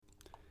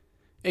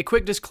A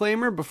quick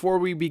disclaimer before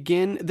we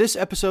begin. This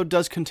episode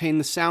does contain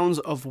the sounds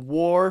of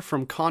war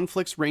from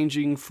conflicts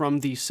ranging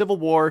from the Civil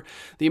War,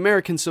 the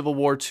American Civil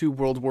War, to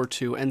World War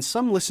II, and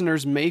some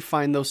listeners may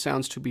find those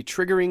sounds to be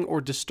triggering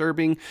or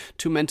disturbing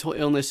to mental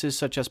illnesses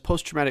such as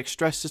post-traumatic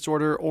stress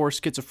disorder or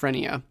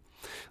schizophrenia.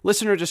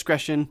 Listener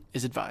discretion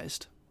is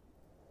advised.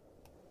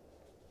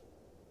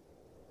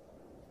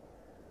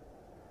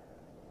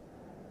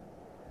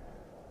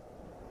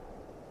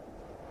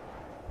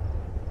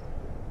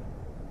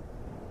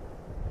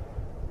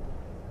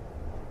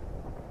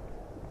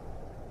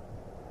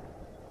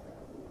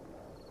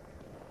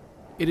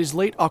 It is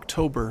late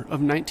October of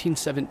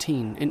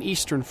 1917 in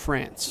eastern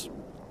France.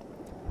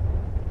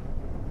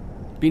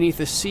 Beneath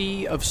a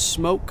sea of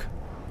smoke,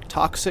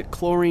 toxic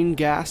chlorine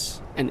gas,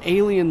 an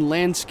alien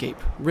landscape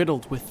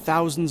riddled with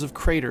thousands of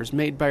craters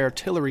made by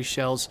artillery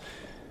shells,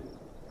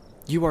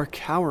 you are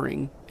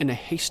cowering in a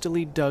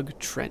hastily dug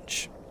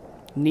trench,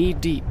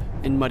 knee-deep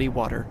in muddy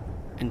water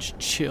and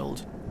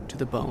chilled to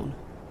the bone.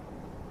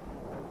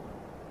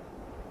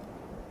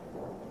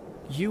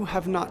 You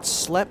have not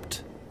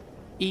slept,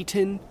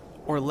 eaten,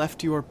 or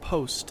left your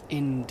post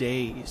in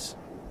days.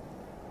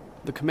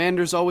 The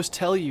commanders always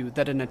tell you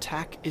that an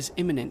attack is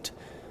imminent,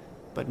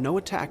 but no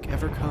attack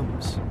ever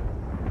comes.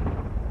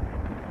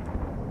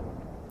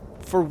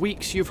 For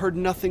weeks you've heard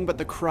nothing but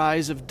the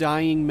cries of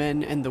dying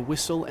men and the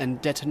whistle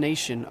and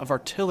detonation of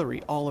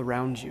artillery all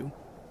around you.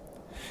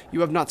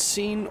 You have not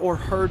seen or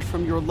heard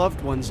from your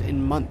loved ones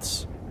in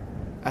months,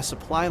 as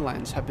supply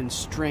lines have been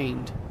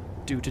strained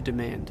due to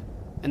demand,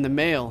 and the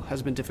mail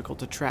has been difficult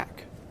to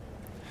track.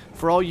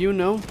 For all you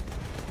know,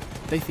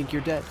 they think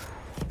you're dead.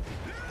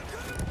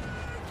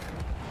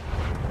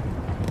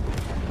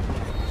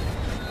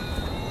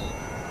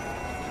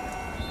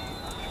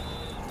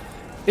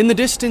 In the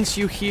distance,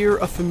 you hear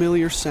a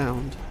familiar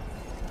sound.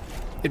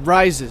 It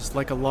rises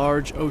like a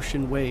large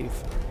ocean wave,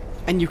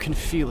 and you can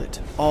feel it,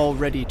 all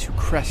ready to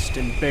crest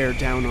and bear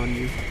down on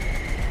you.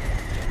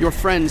 Your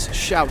friends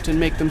shout and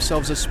make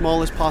themselves as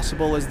small as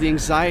possible as the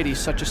anxiety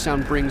such a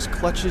sound brings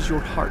clutches your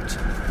heart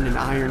in an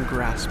iron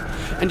grasp,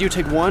 and you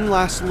take one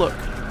last look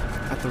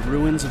at the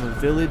ruins of a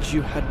village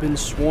you had been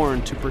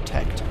sworn to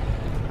protect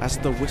as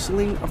the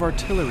whistling of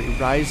artillery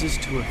rises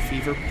to a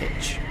fever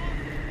pitch.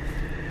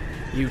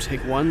 You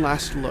take one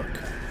last look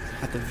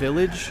at the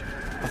village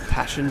of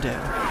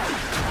Passchendaele.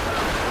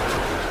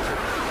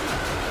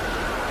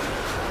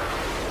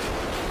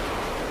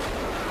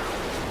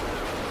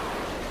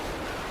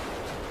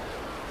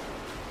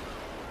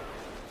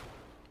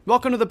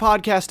 Welcome to the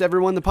podcast,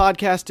 everyone. The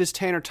podcast is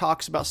Tanner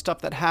Talks About Stuff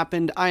That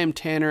Happened. I am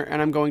Tanner, and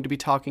I'm going to be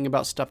talking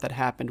about stuff that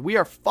happened. We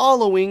are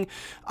following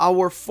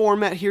our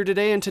format here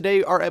today, and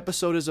today our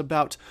episode is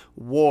about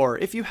war.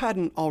 If you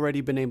hadn't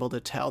already been able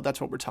to tell,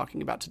 that's what we're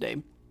talking about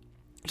today.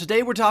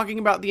 Today we're talking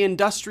about the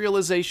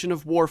industrialization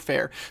of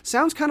warfare.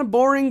 Sounds kind of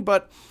boring,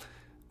 but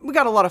we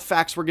got a lot of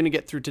facts we're going to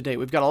get through today.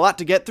 We've got a lot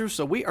to get through,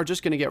 so we are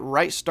just going to get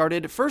right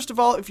started. First of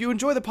all, if you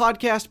enjoy the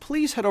podcast,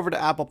 please head over to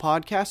Apple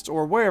Podcasts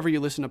or wherever you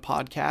listen to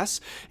podcasts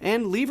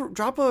and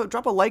drop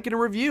a like and a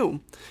review.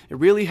 It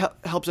really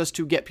helps us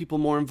to get people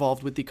more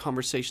involved with the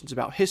conversations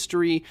about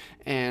history.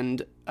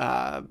 And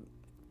to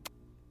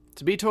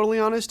be totally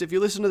honest, if you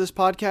listen to this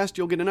podcast,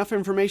 you'll get enough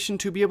information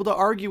to be able to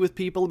argue with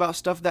people about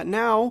stuff that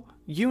now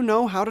you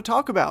know how to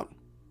talk about.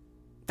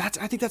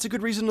 I think that's a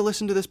good reason to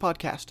listen to this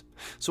podcast.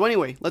 So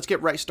anyway, let's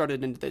get right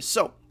started into this.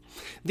 So,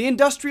 the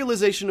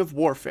industrialization of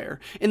warfare.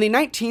 In the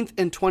 19th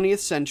and 20th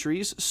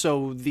centuries,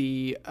 so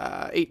the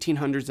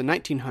 1800s and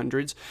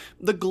 1900s,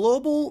 the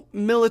global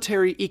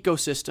military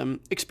ecosystem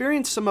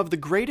experienced some of the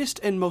greatest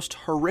and most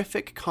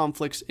horrific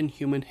conflicts in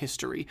human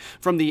history.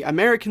 From the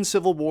American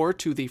Civil War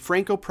to the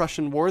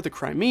Franco-Prussian War, the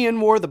Crimean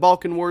War, the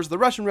Balkan Wars, the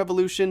Russian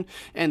Revolution,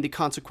 and the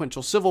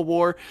consequential Civil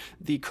War,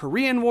 the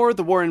Korean War,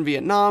 the War in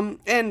Vietnam,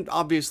 and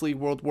obviously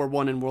World War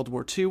I and World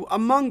War II,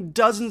 among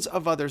dozens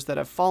of others that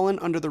have fallen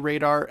under the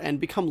radar and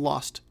become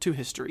lost to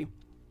history.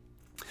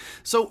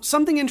 So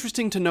something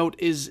interesting to note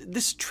is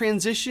this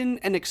transition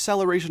and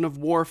acceleration of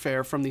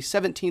warfare from the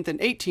 17th and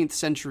 18th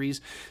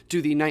centuries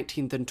to the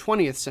 19th and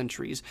 20th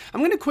centuries.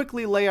 I'm going to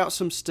quickly lay out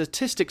some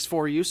statistics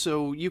for you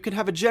so you can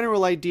have a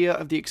general idea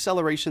of the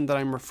acceleration that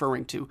I'm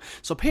referring to.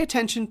 So pay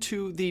attention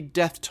to the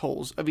death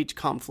tolls of each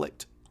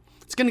conflict.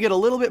 It's going to get a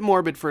little bit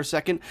morbid for a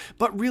second,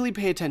 but really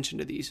pay attention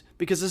to these,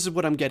 because this is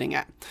what I'm getting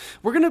at.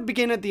 We're going to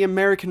begin at the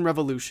American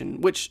Revolution,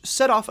 which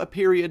set off a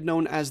period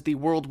known as the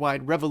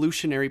Worldwide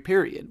Revolutionary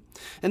Period.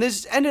 And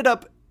this ended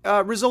up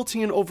resulting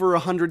in over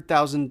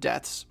 100,000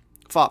 deaths,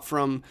 fought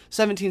from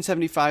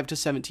 1775 to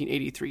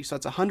 1783. So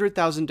that's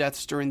 100,000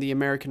 deaths during the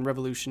American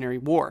Revolutionary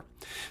War.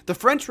 The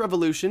French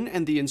Revolution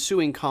and the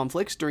ensuing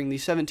conflicts during the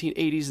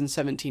 1780s and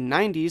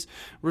 1790s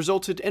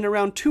resulted in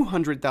around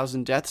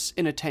 200,000 deaths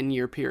in a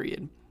 10-year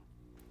period.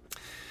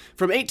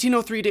 From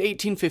 1803 to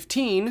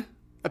 1815,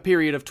 a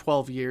period of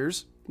 12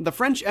 years, the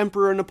French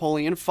Emperor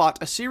Napoleon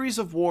fought a series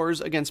of wars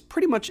against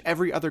pretty much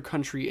every other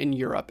country in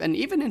Europe, and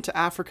even into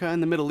Africa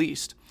and the Middle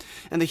East.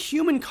 And the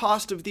human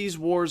cost of these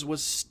wars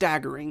was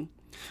staggering.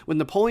 with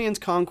Napoleon's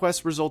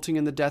conquest resulting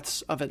in the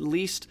deaths of at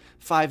least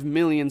 5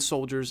 million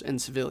soldiers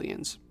and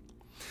civilians.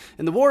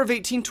 In the War of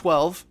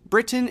 1812,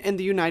 Britain and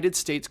the United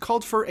States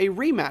called for a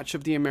rematch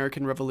of the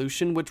American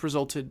Revolution, which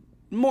resulted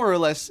more or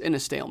less in a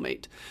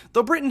stalemate.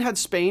 Though Britain had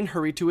Spain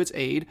hurry to its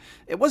aid,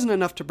 it wasn't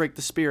enough to break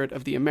the spirit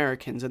of the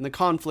Americans, and the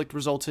conflict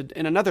resulted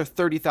in another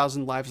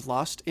 30,000 lives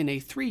lost in a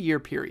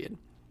 3-year period.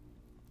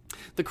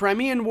 The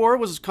Crimean War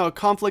was a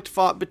conflict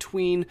fought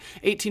between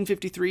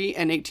 1853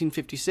 and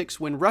 1856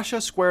 when Russia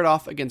squared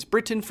off against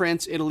Britain,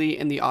 France, Italy,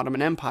 and the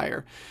Ottoman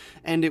Empire,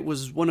 and it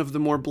was one of the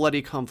more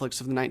bloody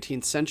conflicts of the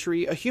 19th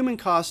century, a human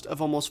cost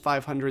of almost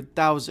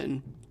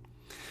 500,000.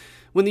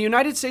 When the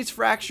United States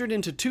fractured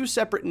into two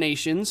separate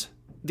nations,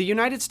 the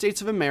United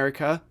States of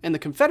America and the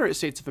Confederate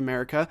States of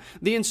America,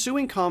 the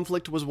ensuing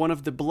conflict was one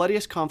of the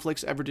bloodiest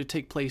conflicts ever to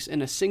take place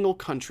in a single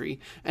country,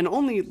 and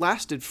only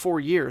lasted 4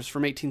 years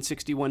from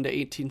 1861 to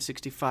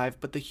 1865,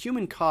 but the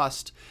human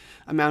cost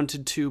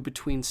amounted to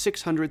between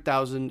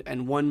 600,000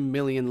 and 1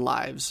 million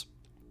lives.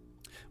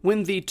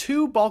 When the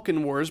two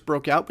Balkan Wars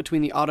broke out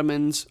between the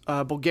Ottomans,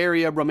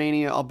 Bulgaria,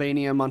 Romania,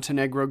 Albania,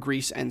 Montenegro,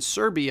 Greece, and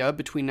Serbia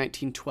between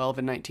 1912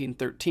 and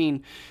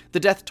 1913, the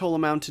death toll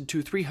amounted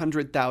to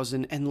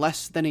 300,000 in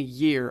less than a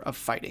year of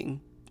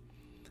fighting.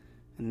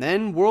 And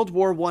then World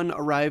War I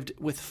arrived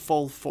with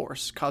full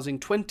force, causing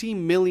 20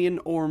 million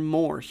or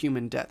more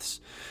human deaths.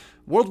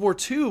 World War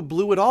II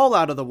blew it all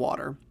out of the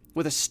water,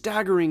 with a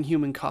staggering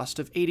human cost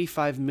of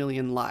 85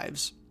 million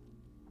lives.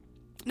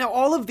 Now,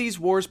 all of these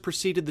wars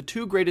preceded the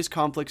two greatest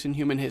conflicts in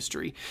human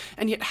history,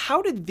 and yet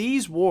how did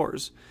these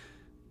wars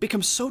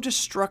become so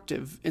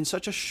destructive in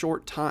such a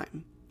short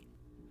time?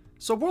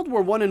 So World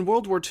War I and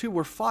World War II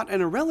were fought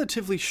in a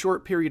relatively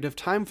short period of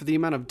time for the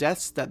amount of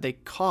deaths that they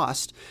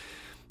cost.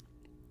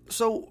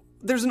 So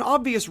there's an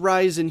obvious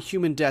rise in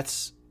human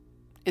deaths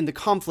in the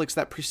conflicts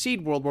that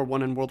precede World War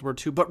I and World War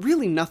II, but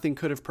really nothing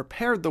could have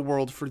prepared the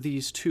world for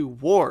these two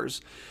wars.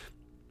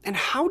 And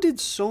how did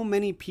so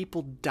many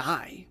people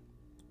die?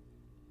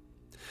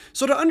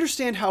 So to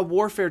understand how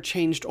warfare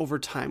changed over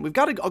time, we've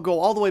got to go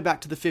all the way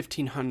back to the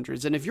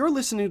 1500s. And if you're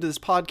listening to this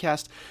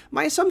podcast,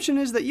 my assumption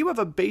is that you have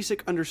a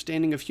basic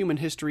understanding of human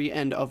history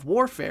and of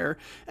warfare,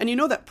 and you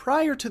know that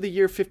prior to the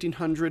year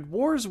 1500,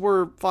 wars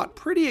were fought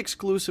pretty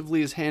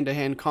exclusively as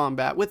hand-to-hand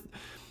combat, with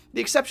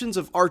the exceptions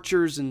of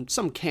archers and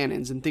some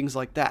cannons and things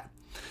like that.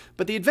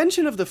 But the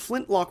invention of the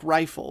flintlock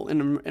rifle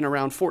in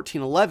around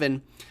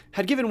 1411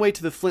 had given way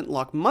to the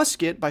flintlock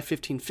musket by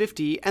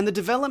 1550, and the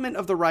development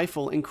of the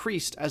rifle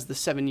increased as the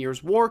 7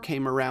 Years' War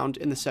came around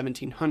in the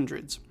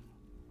 1700s.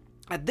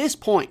 At this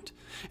point,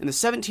 in the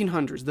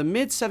 1700s, the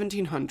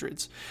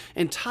mid-1700s,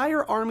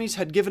 entire armies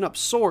had given up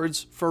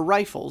swords for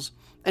rifles,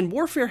 and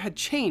warfare had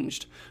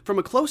changed from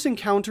a close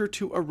encounter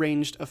to a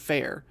ranged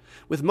affair,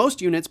 with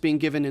most units being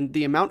given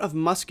the amount of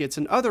muskets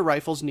and other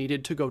rifles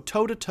needed to go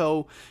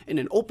toe-to-toe in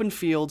an open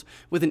field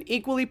with an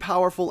equally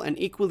powerful and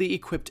equally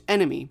equipped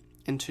enemy,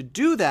 and to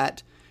do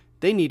that,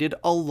 they needed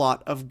a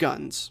lot of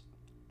guns.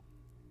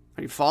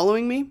 Are you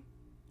following me?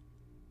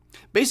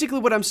 Basically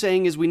what I'm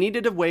saying is we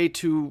needed a way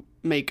to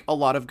make a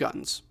lot of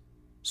guns.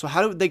 So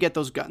how did they get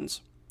those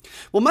guns?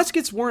 Well,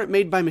 muskets weren't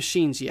made by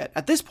machines yet.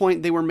 At this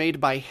point, they were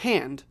made by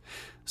hand.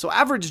 So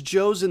average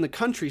Joes in the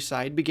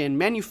countryside began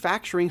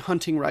manufacturing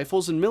hunting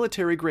rifles and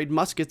military-grade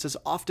muskets as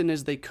often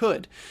as they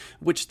could,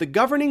 which the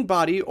governing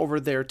body over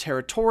their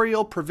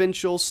territorial,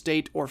 provincial,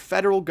 state, or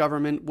federal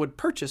government would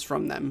purchase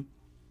from them.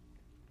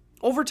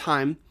 Over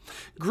time,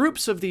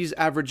 groups of these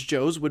average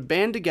Joes would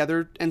band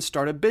together and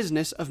start a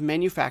business of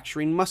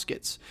manufacturing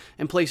muskets,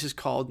 in places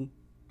called,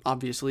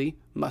 obviously,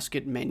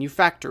 musket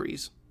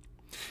manufactories.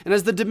 And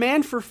as the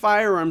demand for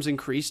firearms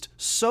increased,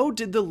 so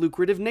did the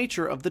lucrative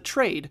nature of the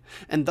trade,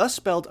 and thus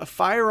spelled a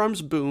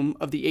firearms boom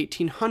of the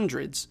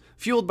 1800s,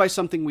 fueled by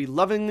something we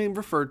lovingly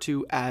refer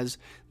to as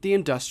the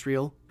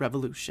Industrial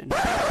Revolution.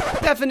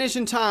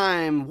 Definition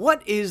time!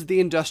 What is the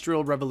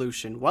Industrial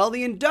Revolution? Well,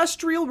 the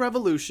Industrial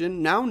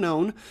Revolution, now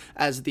known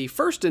as the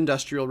First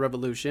Industrial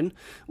Revolution,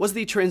 was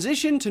the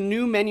transition to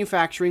new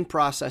manufacturing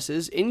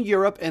processes in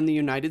Europe and the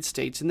United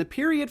States in the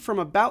period from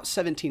about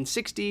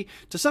 1760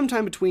 to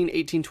sometime between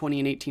 1820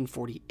 and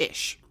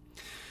 1840-ish.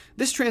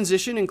 This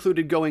transition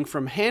included going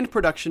from hand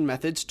production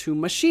methods to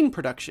machine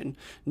production,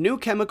 new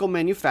chemical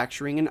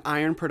manufacturing and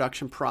iron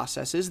production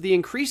processes, the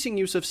increasing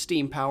use of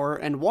steam power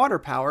and water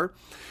power,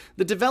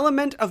 the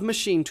development of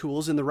machine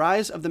tools, and the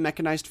rise of the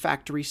mechanized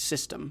factory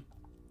system.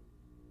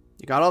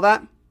 You got all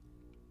that?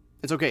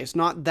 It's okay, it's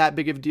not that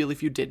big of a deal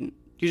if you didn't.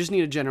 You just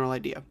need a general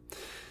idea.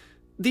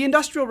 The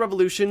Industrial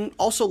Revolution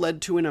also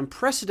led to an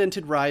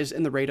unprecedented rise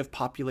in the rate of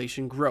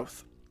population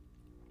growth.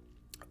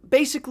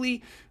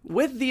 Basically,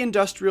 with the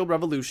Industrial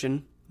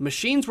Revolution,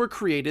 machines were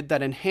created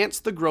that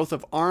enhanced the growth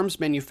of arms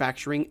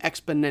manufacturing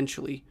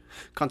exponentially.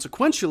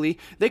 Consequentially,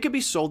 they could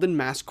be sold in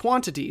mass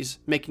quantities,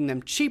 making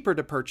them cheaper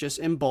to purchase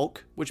in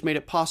bulk, which made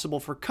it possible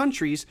for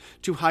countries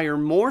to hire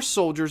more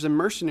soldiers and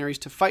mercenaries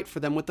to fight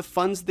for them with the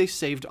funds they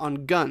saved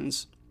on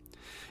guns.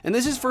 And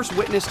this is first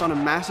witnessed on a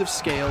massive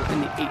scale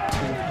in the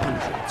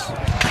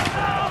 1800s.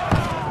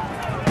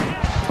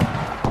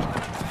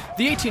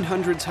 The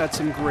 1800s had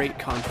some great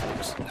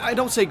conflicts. I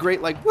don't say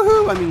great like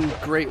woohoo, I mean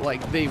great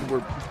like they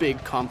were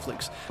big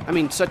conflicts. I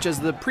mean such as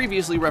the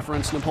previously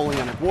referenced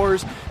Napoleonic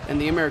Wars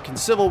and the American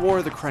Civil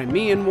War, the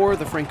Crimean War,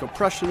 the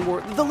Franco-Prussian War,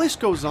 the list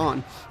goes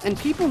on. And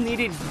people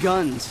needed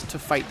guns to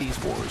fight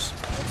these wars.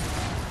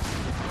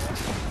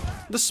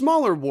 The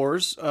smaller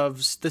wars of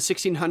the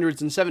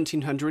 1600s and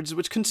 1700s,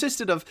 which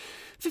consisted of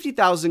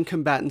 50,000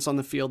 combatants on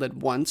the field at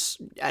once,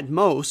 at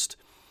most,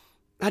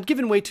 had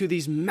given way to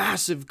these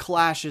massive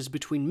clashes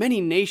between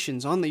many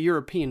nations on the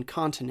European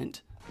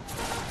continent.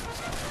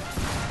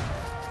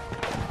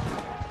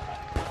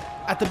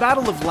 At the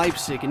Battle of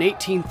Leipzig in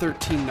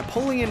 1813,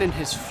 Napoleon and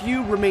his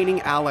few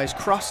remaining allies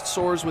crossed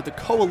swords with a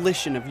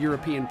coalition of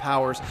European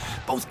powers,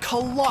 both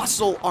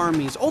colossal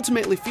armies,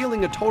 ultimately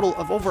fielding a total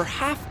of over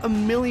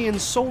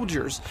 500,000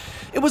 soldiers.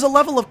 It was a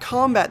level of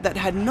combat that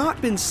had not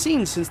been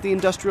seen since the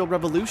Industrial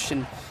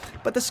Revolution,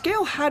 but the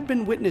scale had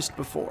been witnessed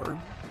before.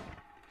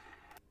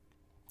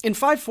 In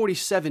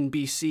 547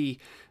 BC,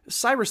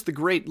 Cyrus the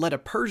Great led a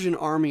Persian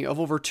army of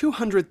over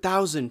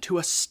 200,000 to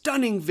a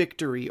stunning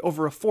victory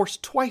over a force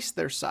twice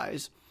their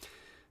size,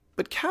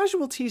 but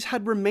casualties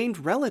had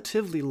remained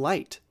relatively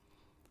light.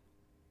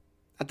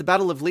 At the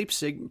Battle of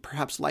Leipzig,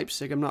 perhaps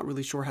Leipzig, I'm not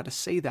really sure how to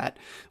say that,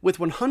 with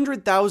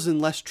 100,000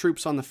 less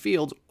troops on the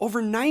field, over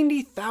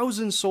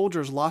 90,000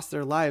 soldiers lost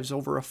their lives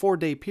over a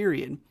 4-day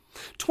period.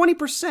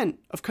 20%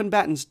 of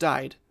combatants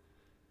died.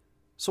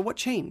 So what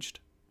changed?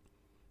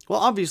 Well,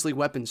 obviously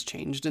weapons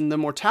changed, and the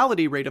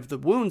mortality rate of the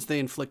wounds they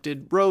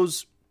inflicted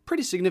rose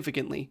pretty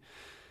significantly.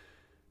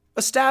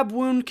 A stab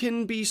wound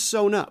can be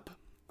sewn up,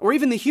 or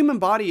even the human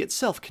body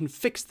itself can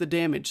fix the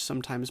damage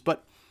sometimes,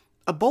 but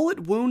a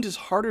bullet wound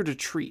is harder to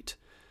treat,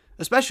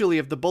 especially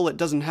if the bullet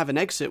doesn't have an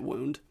exit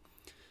wound.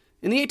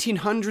 In the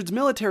 1800s,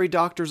 military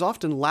doctors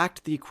often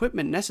lacked the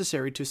equipment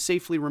necessary to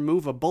safely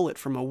remove a bullet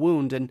from a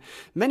wound, and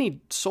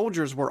many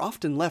soldiers were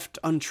often left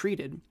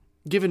untreated,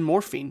 given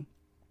morphine,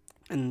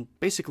 and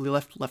basically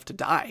left to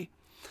die.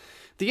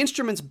 The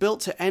instruments built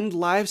to end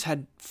lives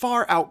had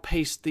far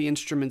outpaced the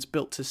instruments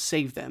built to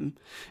save them,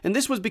 and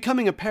this was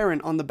becoming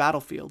apparent on the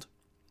battlefield.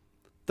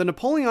 The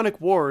Napoleonic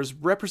Wars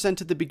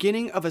represented the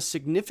beginning of a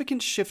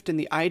significant shift in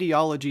the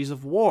ideologies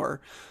of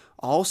war,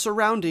 all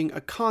surrounding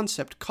a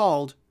concept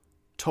called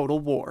total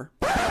war.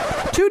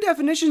 2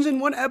 definitions in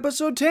one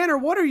episode, Tanner,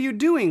 what are you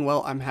doing?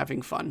 Well, I'm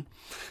having fun.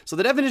 So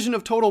the definition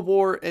of total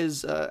war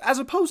is, as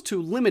opposed to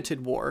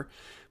limited war,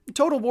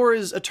 total war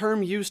is a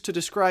term used to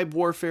describe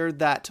warfare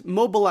that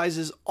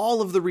mobilizes all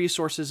of the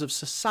resources of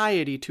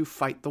society to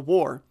fight the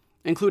war,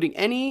 including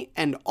any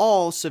and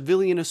all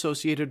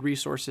civilian-associated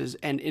resources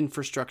and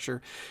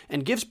infrastructure,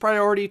 and gives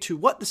priority to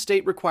what the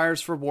state requires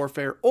for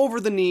warfare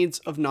over the needs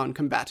of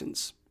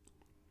non-combatants.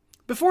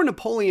 Before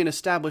Napoleon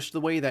established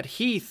the way that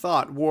he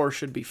thought war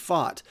should be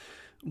fought,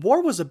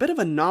 war was a bit of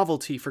a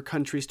novelty for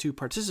countries to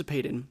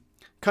participate in.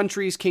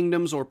 Countries,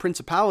 kingdoms, or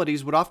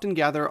principalities would often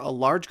gather a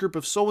large group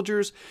of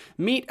soldiers,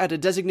 meet at a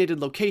designated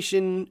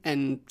location,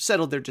 and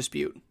settle their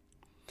dispute.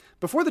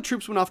 Before the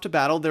troops went off to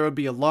battle, there would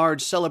be a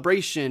large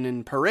celebration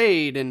and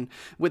parade, and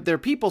with their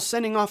people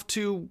sending off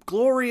to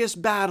glorious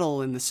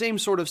battle, and the same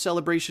sort of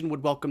celebration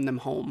would welcome them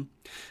home.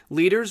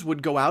 Leaders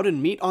would go out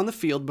and meet on the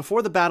field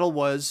before the battle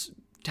was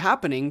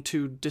happening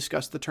to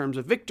discuss the terms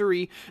of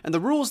victory and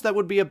the rules that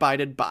would be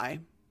abided by.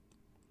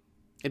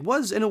 It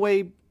was, in a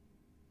way,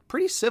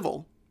 pretty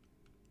civil.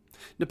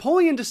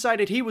 Napoleon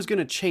decided he was going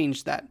to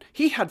change that.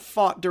 He had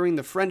fought during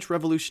the French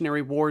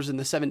Revolutionary Wars in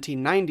the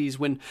 1790s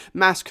when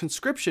mass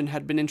conscription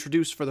had been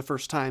introduced for the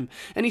first time,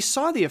 and he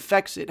saw the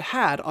effects it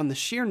had on the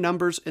sheer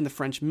numbers in the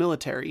French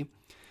military.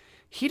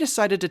 He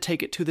decided to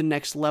take it to the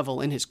next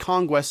level in his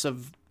conquests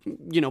of,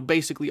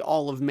 basically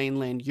all of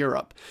mainland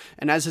Europe.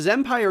 And as his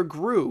empire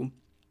grew,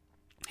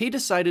 he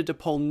decided to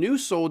pull new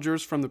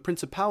soldiers from the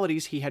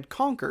principalities he had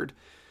conquered,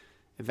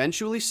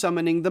 eventually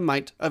summoning the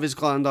might of his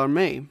Grande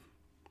Armée,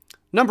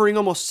 numbering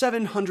almost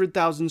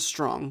 700,000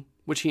 strong,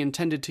 which he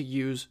intended to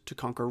use to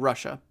conquer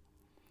Russia.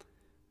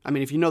 I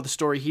mean, if you know the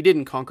story, he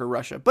didn't conquer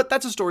Russia, but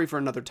that's a story for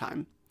another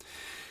time.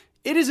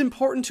 It is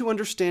important to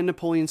understand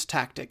Napoleon's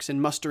tactics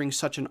in mustering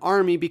such an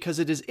army because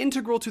it is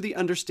integral to the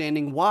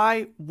understanding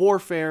why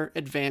warfare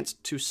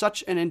advanced to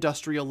such an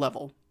industrial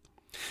level.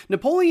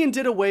 Napoleon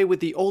did away with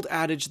the old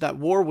adage that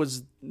war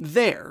was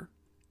there,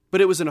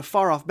 but it was in a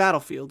far-off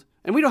battlefield,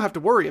 and we don't have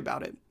to worry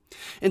about it.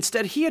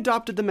 Instead, he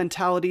adopted the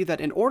mentality that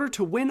in order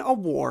to win a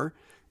war,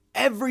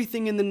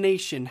 everything in the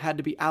nation had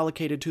to be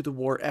allocated to the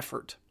war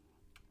effort.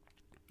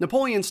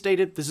 Napoleon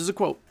stated, this is a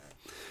quote,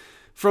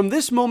 "From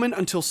this moment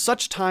until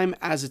such time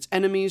as its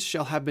enemies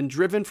shall have been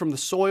driven from the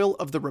soil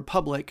of the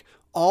Republic,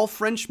 all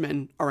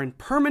Frenchmen are in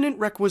permanent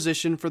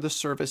requisition for the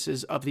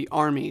services of the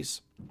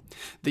armies.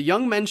 The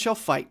young men shall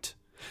fight.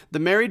 The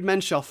married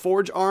men shall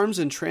forge arms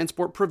and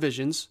transport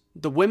provisions.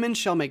 The women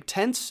shall make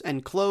tents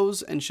and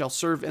clothes and shall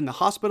serve in the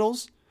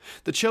hospitals.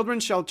 The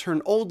children shall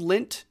turn old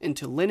lint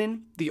into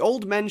linen. The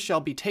old men shall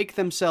betake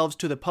themselves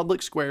to the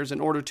public squares in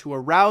order to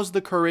arouse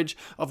the courage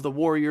of the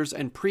warriors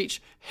and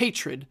preach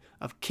hatred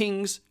of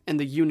kings and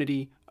the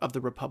unity of the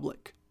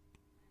Republic."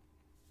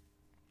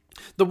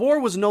 The war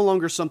was no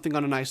longer something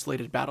on an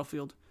isolated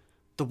battlefield.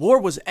 The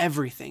war was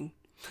everything,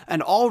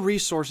 and all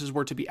resources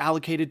were to be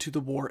allocated to the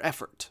war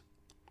effort.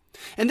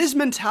 And this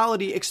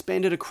mentality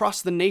expanded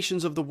across the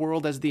nations of the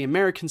world as the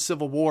American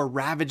Civil War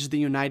ravaged the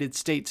United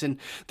States and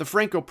the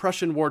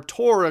Franco-Prussian War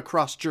tore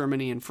across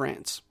Germany and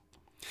France.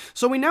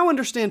 So we now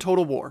understand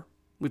total war.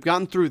 We've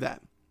gotten through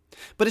that.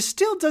 But it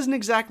still doesn't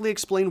exactly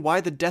explain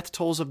why the death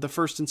tolls of the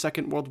First and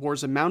Second World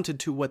Wars amounted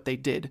to what they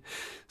did.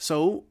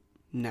 So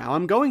now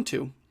I'm going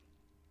to.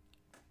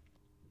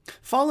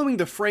 Following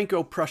the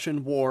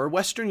Franco-Prussian War,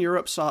 Western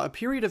Europe saw a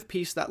period of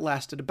peace that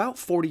lasted about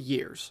 40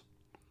 years.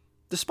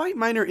 Despite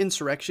minor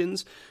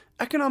insurrections,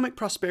 economic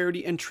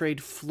prosperity and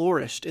trade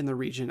flourished in the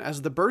region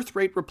as the birth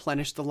rate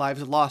replenished the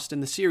lives lost in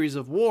the series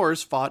of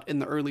wars fought in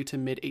the early to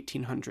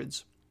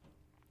mid-1800s.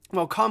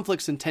 While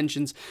conflicts and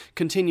tensions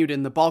continued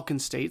in the Balkan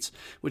states,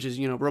 which is,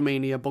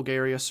 Romania,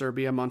 Bulgaria,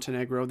 Serbia,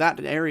 Montenegro, that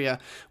area,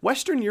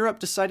 Western Europe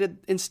decided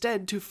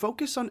instead to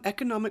focus on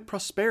economic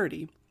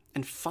prosperity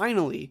and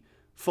finally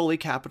fully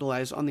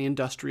capitalize on the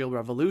Industrial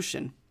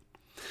Revolution.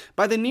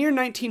 By the near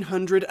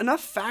 1900,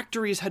 enough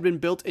factories had been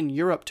built in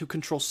Europe to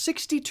control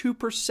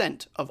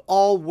 62% of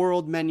all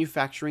world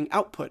manufacturing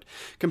output,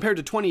 compared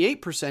to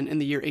 28% in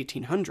the year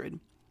 1800.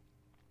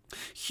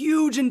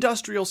 Huge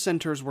industrial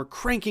centers were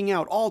cranking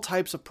out all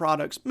types of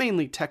products,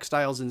 mainly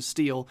textiles and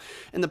steel,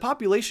 and the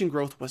population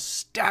growth was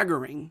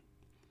staggering.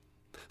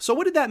 So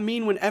what did that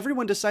mean when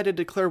everyone decided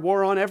to declare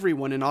war on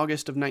everyone in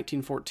August of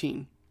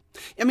 1914?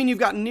 You've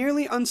got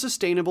nearly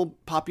unsustainable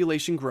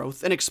population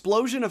growth, an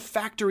explosion of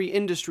factory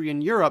industry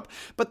in Europe,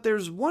 but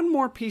there's one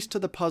more piece to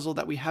the puzzle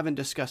that we haven't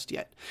discussed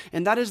yet,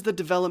 and that is the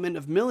development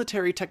of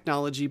military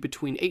technology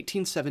between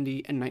 1870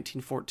 and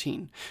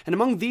 1914. And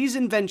among these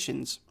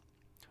inventions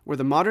were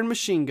the modern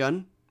machine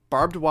gun,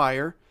 barbed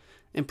wire,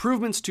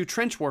 improvements to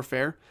trench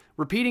warfare,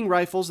 repeating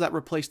rifles that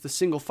replaced the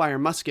single-fire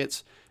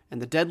muskets,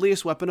 and the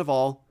deadliest weapon of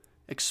all,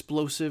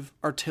 explosive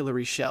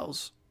artillery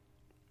shells.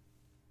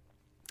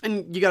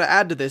 And you gotta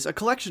add to this a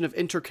collection of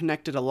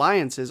interconnected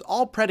alliances,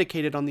 all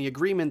predicated on the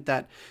agreement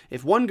that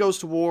if one goes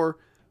to war,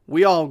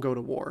 we all go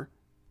to war.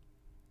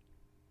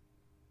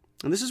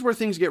 And this is where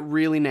things get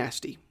really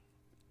nasty.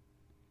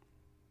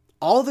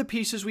 All the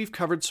pieces we've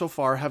covered so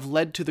far have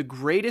led to the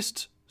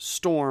greatest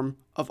storm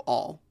of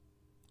all,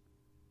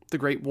 the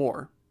Great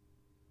War.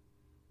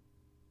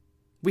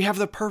 We have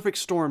the perfect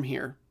storm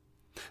here.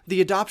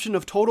 The adoption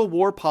of total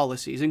war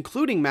policies,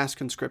 including mass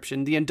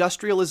conscription, the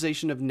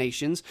industrialization of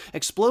nations,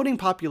 exploding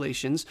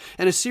populations,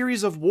 and a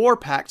series of war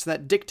pacts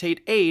that dictate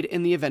aid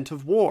in the event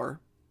of war.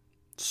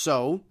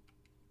 So,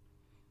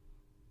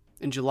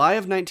 in July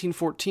of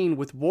 1914,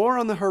 with war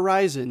on the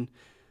horizon,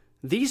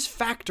 these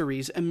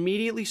factories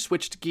immediately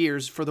switched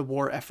gears for the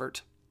war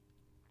effort.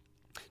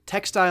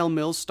 Textile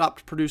mills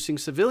stopped producing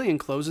civilian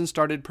clothes and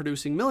started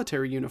producing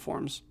military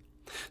uniforms.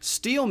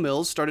 Steel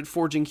mills started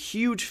forging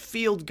huge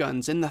field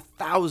guns in the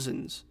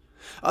thousands.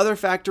 Other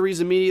factories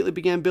immediately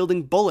began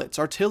building bullets,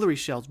 artillery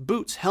shells,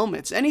 boots,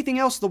 helmets, anything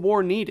else the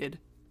war needed.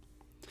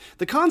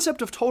 The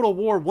concept of total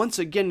war once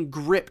again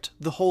gripped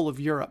the whole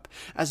of Europe,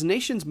 as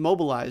nations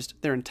mobilized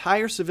their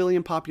entire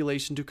civilian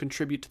population to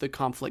contribute to the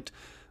conflict,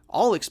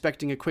 all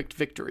expecting a quick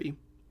victory.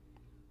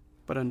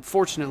 But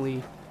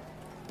unfortunately,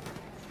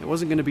 it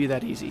wasn't going to be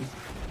that easy.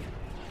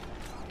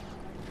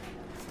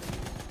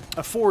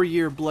 A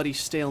 4-year bloody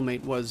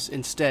stalemate was,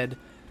 instead,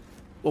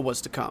 what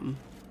was to come.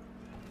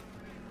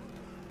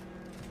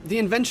 The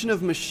invention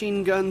of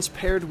machine guns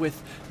paired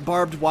with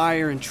barbed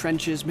wire and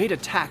trenches made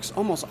attacks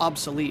almost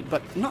obsolete,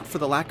 but not for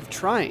the lack of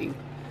trying.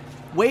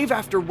 Wave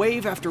after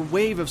wave after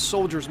wave of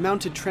soldiers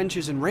mounted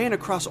trenches and ran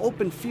across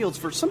open fields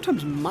for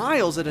sometimes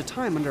miles at a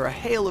time under a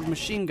hail of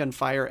machine gun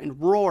fire and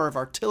roar of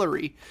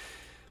artillery.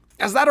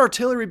 As that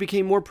artillery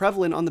became more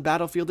prevalent on the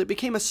battlefield, it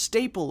became a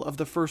staple of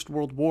the First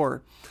World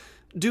War,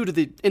 due to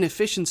the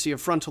inefficiency of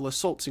frontal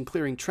assaults in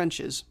clearing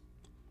trenches.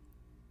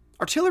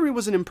 Artillery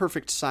was an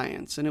imperfect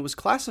science, and it was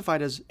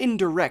classified as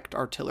indirect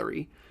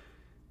artillery.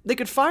 They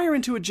could fire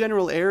into a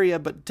general area,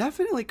 but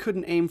definitely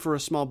couldn't aim for a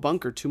small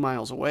bunker 2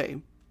 miles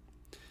away.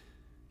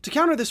 To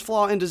counter this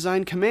flaw in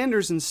design,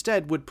 commanders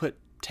instead would put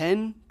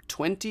 10,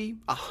 20,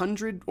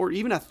 100, or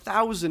even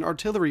 1,000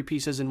 artillery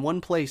pieces in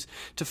one place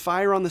to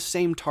fire on the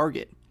same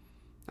target.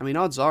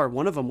 Odds are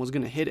one of them was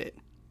going to hit it.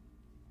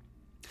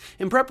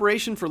 In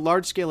preparation for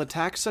large-scale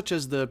attacks such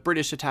as the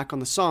British attack on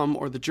the Somme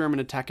or the German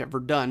attack at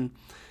Verdun,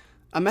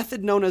 a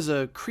method known as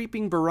a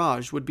creeping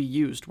barrage would be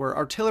used, where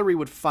artillery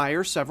would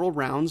fire several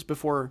rounds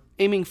before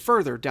aiming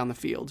further down the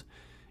field,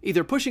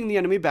 either pushing the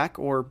enemy back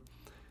or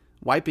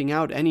wiping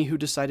out any who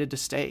decided to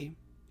stay.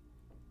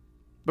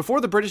 Before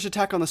the British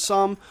attack on the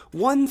Somme,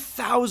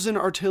 1,000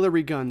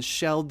 artillery guns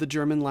shelled the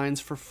German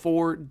lines for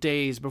 4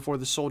 days before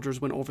the soldiers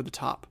went over the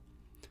top.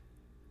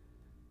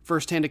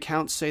 First-hand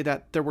accounts say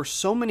that there were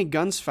so many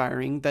guns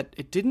firing that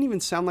it didn't even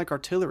sound like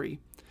artillery,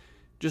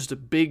 just a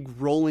big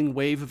rolling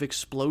wave of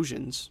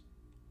explosions.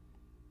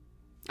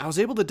 I was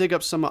able to dig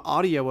up some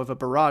audio of a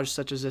barrage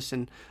such as this,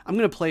 and I'm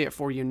going to play it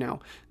for you now.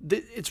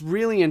 It's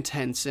really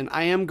intense, and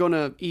I am going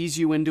to ease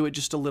you into it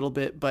just a little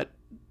bit, but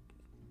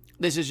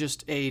This is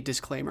just a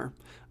disclaimer.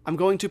 I'm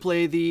going to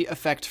play the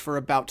effect for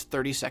about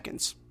 30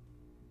 seconds.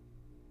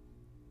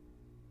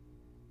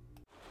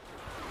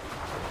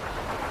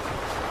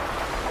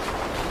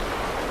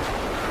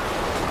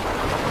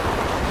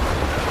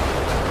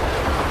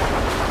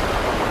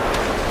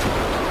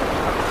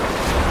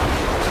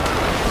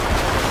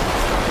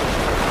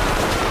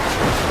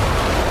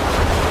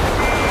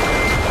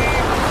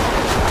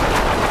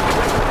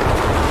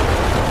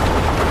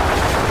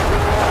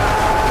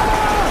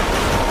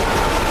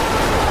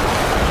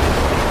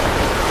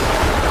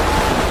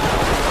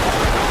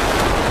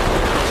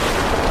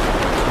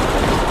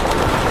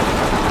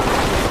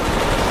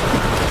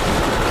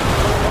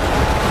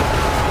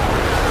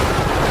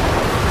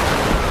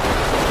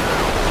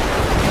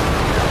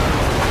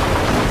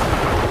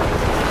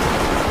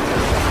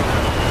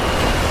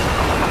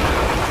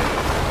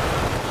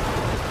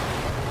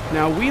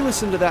 Now, we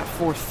listened to that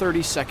for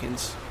 30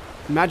 seconds.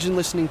 Imagine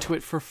listening to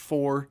it for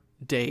 4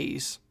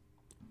 days.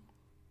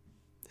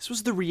 This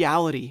was the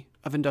reality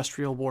of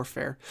industrial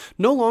warfare.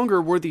 No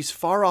longer were these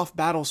far-off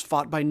battles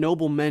fought by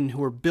noble men who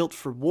were built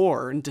for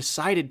war and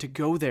decided to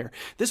go there.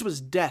 This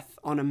was death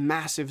on a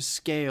massive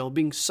scale,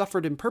 being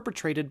suffered and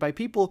perpetrated by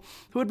people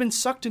who had been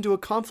sucked into a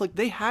conflict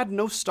they had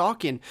no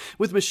stock in,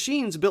 with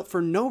machines built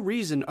for no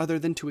reason other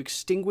than to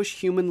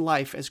extinguish human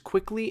life as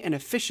quickly and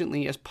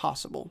efficiently as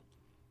possible.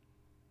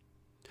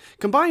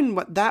 Combine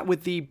that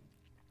with the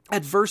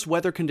adverse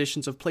weather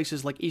conditions of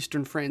places like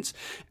eastern France,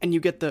 and you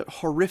get the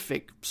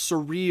horrific,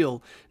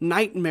 surreal,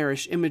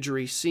 nightmarish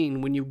imagery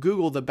seen when you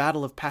Google the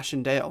Battle of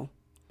Passchendaele.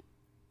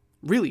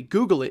 Really,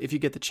 Google it if you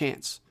get the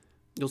chance.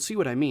 You'll see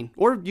what I mean.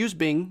 Or use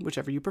Bing,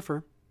 whichever you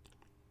prefer.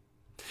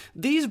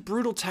 These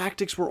brutal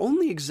tactics were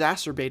only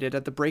exacerbated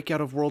at the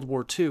breakout of World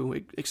War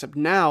II, except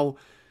now,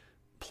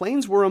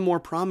 planes were a more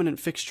prominent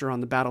fixture on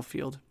the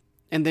battlefield,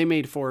 and they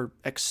made for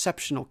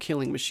exceptional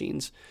killing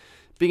machines,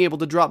 being able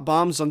to drop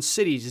bombs on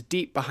cities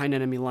deep behind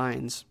enemy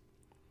lines.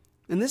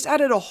 And this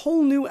added a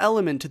whole new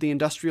element to the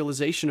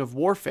industrialization of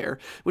warfare,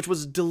 which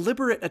was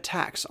deliberate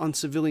attacks on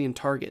civilian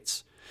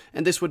targets.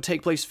 And this would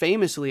take place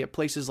famously at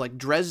places like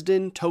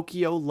Dresden,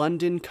 Tokyo,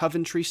 London,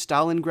 Coventry,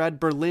 Stalingrad,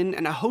 Berlin,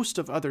 and a host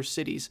of other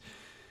cities,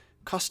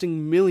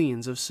 costing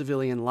millions of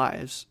civilian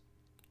lives.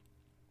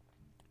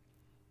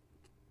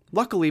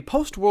 Luckily,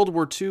 post-World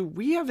War II,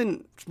 we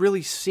haven't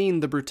really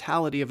seen the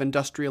brutality of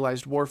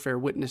industrialized warfare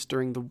witnessed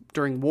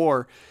during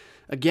war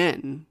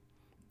again,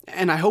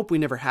 and I hope we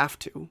never have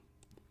to.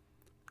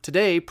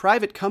 Today,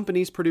 private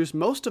companies produce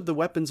most of the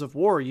weapons of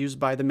war used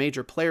by the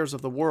major players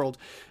of the world,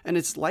 and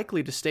it's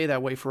likely to stay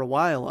that way for a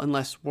while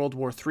unless World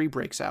War III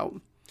breaks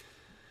out.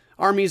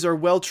 Armies are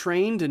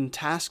well-trained and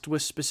tasked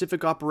with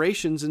specific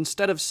operations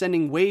instead of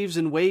sending waves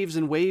and waves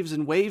and waves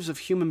and waves of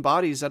human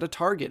bodies at a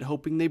target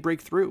hoping they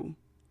break through.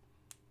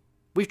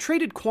 We've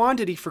traded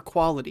quantity for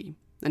quality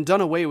and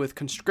done away with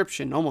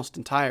conscription almost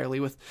entirely,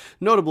 with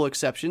notable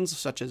exceptions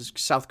such as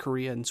South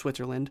Korea and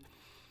Switzerland,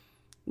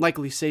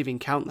 likely saving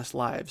countless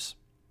lives.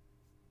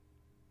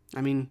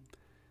 I mean,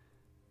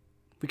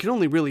 we can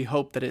only really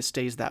hope that it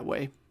stays that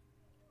way.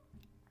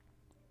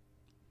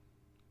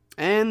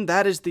 And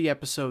that is the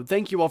episode.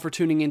 Thank you all for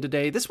tuning in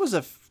today. This was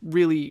a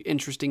really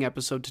interesting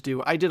episode to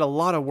do. I did a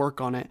lot of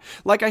work on it.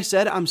 Like I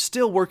said, I'm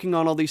still working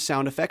on all these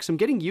sound effects. I'm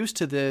getting used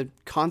to the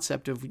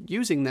concept of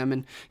using them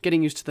and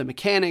getting used to the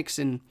mechanics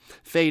and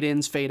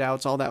fade-ins,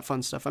 fade-outs, all that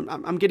fun stuff.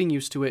 I'm getting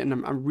used to it,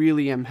 and I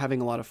really am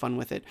having a lot of fun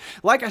with it.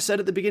 Like I said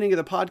at the beginning of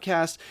the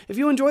podcast, if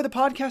you enjoy the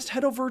podcast,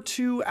 head over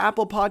to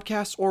Apple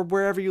Podcasts or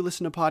wherever you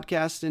listen to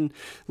podcasts and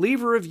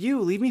leave a review.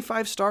 Leave me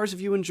 5 stars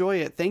if you enjoy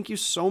it. Thank you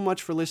so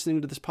much for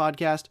listening to this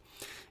podcast.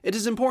 It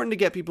is important to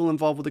get people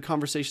involved with the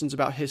conversations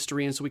about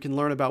history, and so we can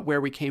learn about where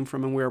we came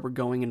from and where we're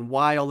going and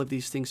why all of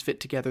these things fit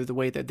together the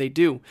way that they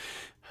do.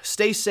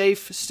 Stay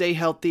safe, stay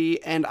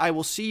healthy, and I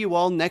will see you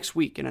all next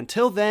week. And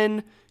until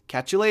then,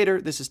 catch you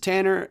later. This is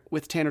Tanner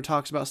with Tanner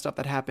Talks About Stuff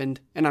That Happened,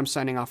 and I'm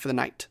signing off for the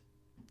night.